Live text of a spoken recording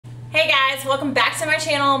Hey guys, welcome back to my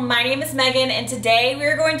channel. My name is Megan and today we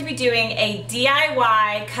are going to be doing a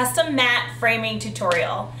DIY custom mat framing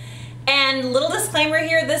tutorial. And little disclaimer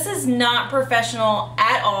here, this is not professional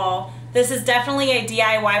at all. This is definitely a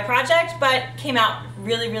DIY project, but came out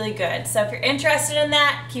really good. So if you're interested in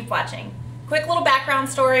that, keep watching. Quick little background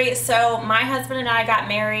story. So my husband and I got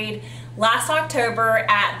married last October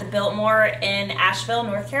at the Biltmore in Asheville,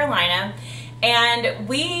 North Carolina. And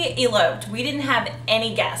we eloped. We didn't have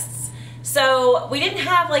any guests. So we didn't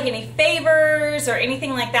have like any favors or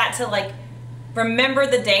anything like that to like remember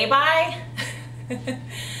the day by.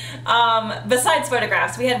 Besides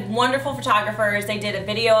photographs, we had wonderful photographers. They did a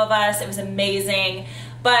video of us. It was amazing.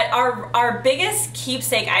 But our biggest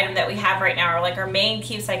keepsake item that we have right now, or like our main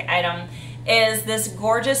keepsake item, is this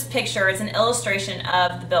gorgeous picture. It's an illustration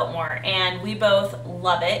of the Biltmore, and we both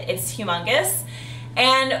love it. It's humongous.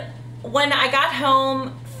 And when I got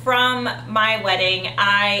home from my wedding,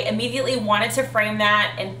 I immediately wanted to frame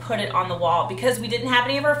that and put it on the wall because we didn't have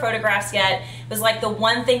any of our photographs yet. It was like the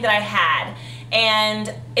one thing that I had,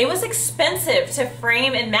 and it was expensive to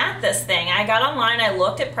frame and mat this thing. I got online, I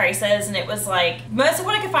looked at prices, and it was like most of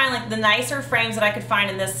what I could find, like the nicer frames that I could find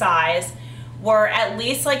in this size, were at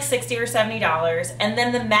least like $60 or $70, and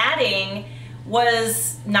then the matting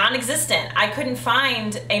was non-existent. I couldn't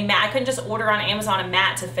find a mat. I couldn't just order on Amazon a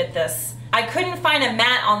mat to fit this. I couldn't find a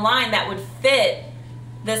mat online that would fit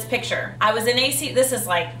this picture. I was in AC, this is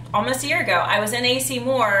like almost a year ago. I was in AC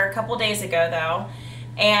Moore a couple days ago though,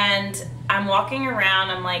 and I'm walking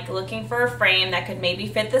around, I'm like looking for a frame that could maybe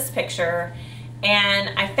fit this picture,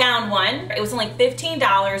 and I found one. It was only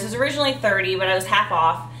 $15. It was originally $30, but I was half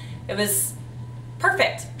off. It was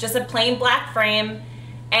perfect, just a plain black frame,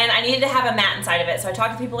 and I needed to have a mat inside of it. So I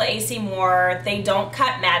talked to people at AC Moore. They don't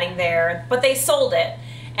cut matting there, but they sold it.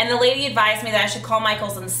 And the lady advised me that I should call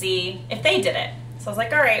Michaels and see if they did it. So I was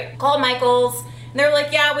like, all right, called Michaels. And they were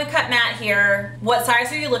like, yeah, we cut mat here. What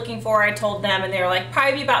size are you looking for? I told them, and they were like,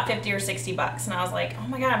 probably be about 50 or 60 bucks. And I was like, oh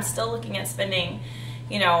my God, I'm still looking at spending,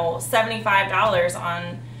 you know, $75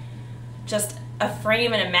 on just a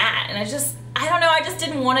frame and a mat. And I don't know, I just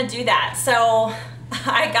didn't want to do that. So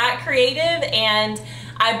I got creative and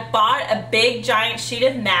I bought a big giant sheet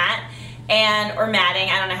of mat or matting,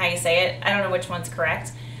 I don't know how you say it. I don't know which one's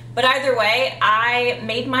correct. But either way, I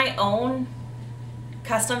made my own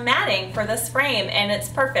custom matting for this frame, and it's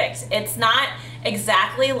perfect. It's not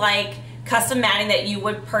exactly like custom matting that you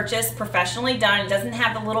would purchase professionally done. It doesn't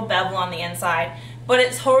have the little bevel on the inside, but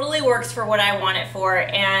it totally works for what I want it for,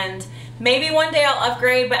 and maybe one day I'll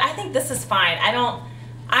upgrade, but I think this is fine.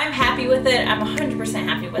 I'm happy with it. I'm 100%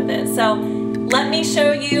 happy with it. So let me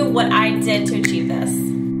show you what I did to achieve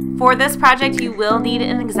this. For this project, you will need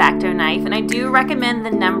an X-Acto knife, and I do recommend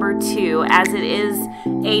the number 2 as it is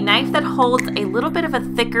a knife that holds a little bit of a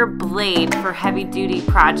thicker blade for heavy-duty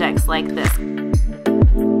projects like this.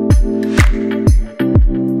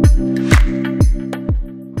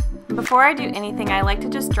 Before I do anything, I like to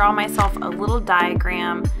just draw myself a little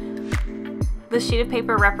diagram. This sheet of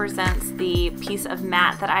paper represents the piece of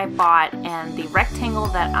mat that I bought, and the rectangle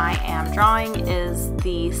that I am drawing is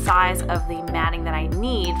the size of the matting that I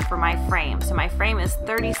need for my frame. So my frame is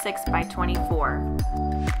 36 by 24.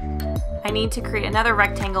 I need to create another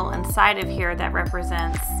rectangle inside of here that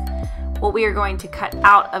represents what we are going to cut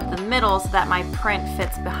out of the middle so that my print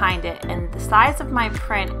fits behind it. And the size of my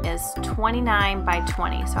print is 29 by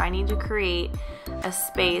 20. So I need to create a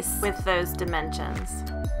space with those dimensions.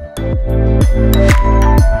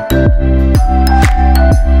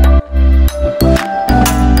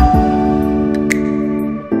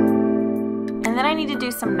 And then I need to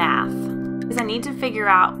do some math, because I need to figure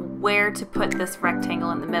out where to put this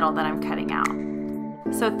rectangle in the middle that I'm cutting out.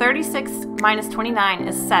 So 36 minus 29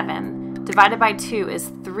 is 7, divided by 2 is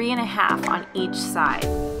 3.5 on each side.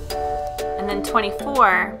 And then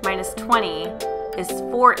 24 minus 20 is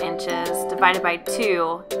 4 inches, divided by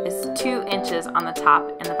 2 is 2 inches on the top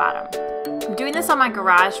and the bottom. I'm doing this on my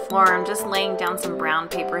garage floor. I'm just laying down some brown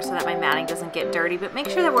paper so that my matting doesn't get dirty, but make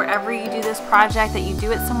sure that wherever you do this project that you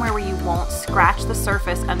do it somewhere where you won't scratch the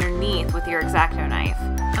surface underneath with your X-Acto knife.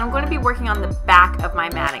 And I'm going to be working on the back of my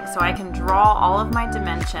matting so I can draw all of my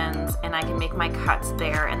dimensions and I can make my cuts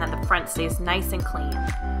there, and then the front stays nice and clean.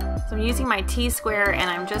 So I'm using my T-square, and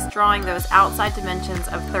I'm just drawing those outside dimensions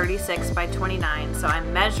of 36 by 29. So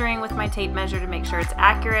I'm measuring with my tape measure to make sure it's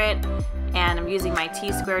accurate, and I'm using my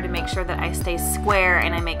T-square to make sure that I stay square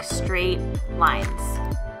and I make straight lines.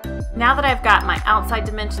 Now that I've got my outside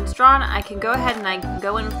dimensions drawn, I can go ahead and I can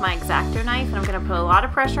go in with my X-Acto knife, and I'm going to put a lot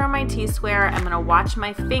of pressure on my T-square. I'm going to watch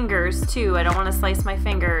my fingers too. I don't want to slice my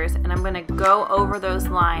fingers, and I'm going to go over those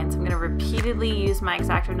lines. I'm going to repeatedly use my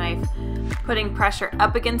X-Acto knife, putting pressure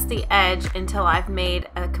up against the edge until I've made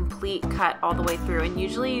a complete cut all the way through, and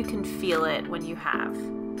usually you can feel it when you have.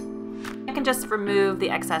 I can just remove the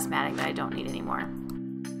excess matting that I don't need anymore.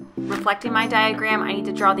 Reflecting my diagram, I need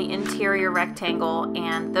to draw the interior rectangle,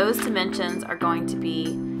 and those dimensions are going to be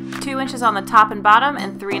 2 inches on the top and bottom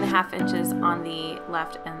and 3.5 inches on the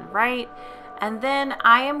left and right. And then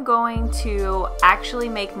I am going to actually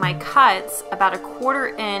make my cuts about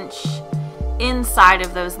 1/4 inch inside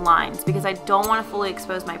of those lines because I don't want to fully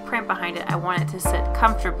expose my print behind it. I want it to sit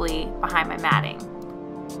comfortably behind my matting.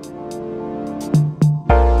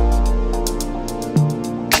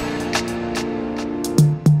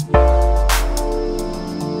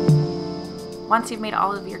 Once you've made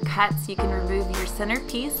all of your cuts, you can remove your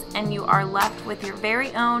centerpiece and you are left with your very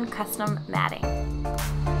own custom matting.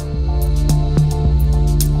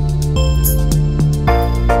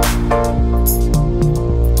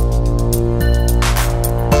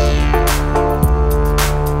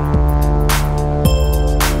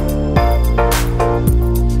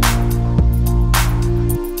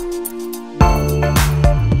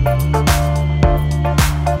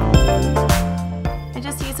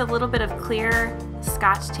 A little bit of clear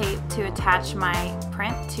Scotch tape to attach my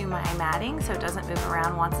print to my matting so it doesn't move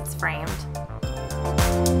around once it's framed.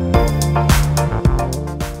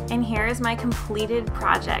 And here is my completed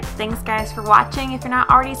project. Thanks guys for watching. If you're not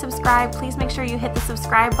already subscribed, please make sure you hit the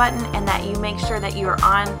subscribe button and that you make sure that you are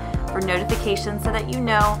on for notifications so that you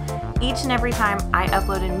know each and every time I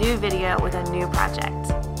upload a new video with a new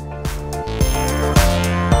project.